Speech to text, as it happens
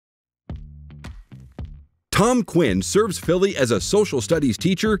Tom Quinn serves Philly as a social studies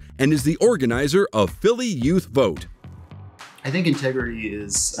teacher and is the organizer of Philly Youth Vote. I think integrity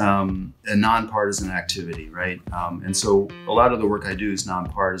is a nonpartisan activity, right? And so a lot of the work I do is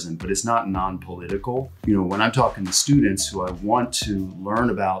nonpartisan, but it's not non-political. You know, when I'm talking to students who I want to learn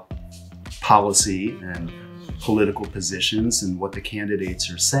about policy and political positions and what the candidates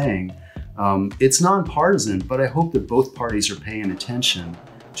are saying, it's nonpartisan, but I hope that both parties are paying attention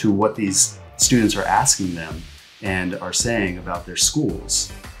to what these students are asking them and are saying about their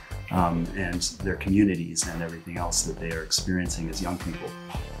schools. And their communities and everything else that they are experiencing as young people.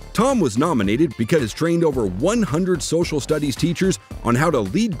 Tom was nominated because he's trained over 100 social studies teachers on how to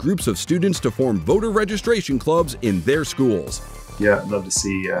lead groups of students to form voter registration clubs in their schools. Yeah, I'd love to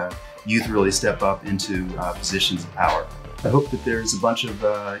see youth really step up into positions of power. I hope that there's a bunch of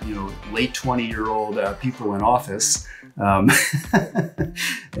late 20-year-old people in office and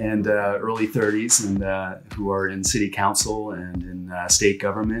early 30s and who are in city council and in state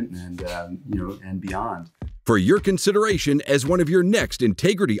government and and beyond. For your consideration as one of your next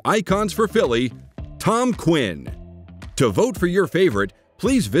integrity icons for Philly, Tom Quinn. To vote for your favorite,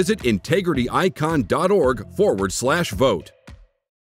 please visit integrityicon.org/vote.